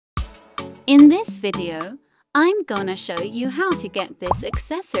In this video, I'm gonna show you how to get this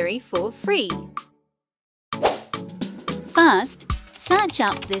accessory for free. First, search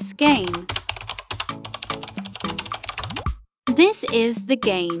up this game. This is the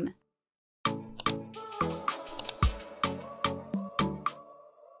game.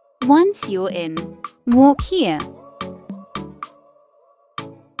 Once you're in, walk here.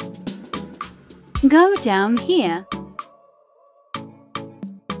 Go down here.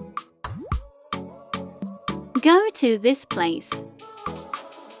 Go to this place.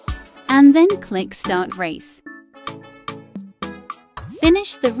 And then click Start Race.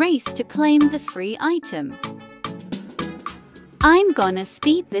 Finish the race to claim the free item. I'm gonna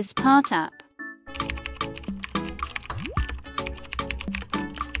speed this part up.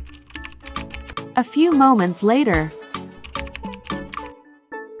 A few moments later,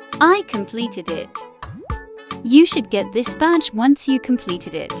 I completed it. You should get this badge once you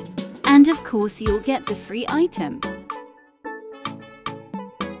completed it. And of course you'll get the free item.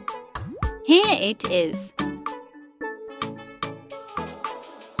 Here it is.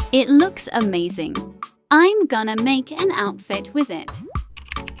 It looks amazing. I'm gonna make an outfit with it.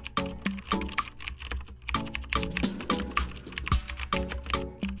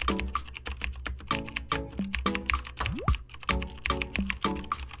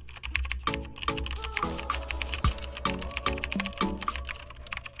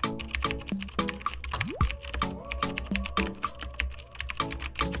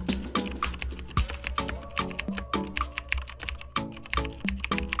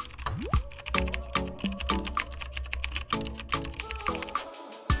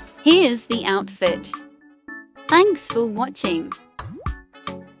 Here's the outfit. Thanks for watching.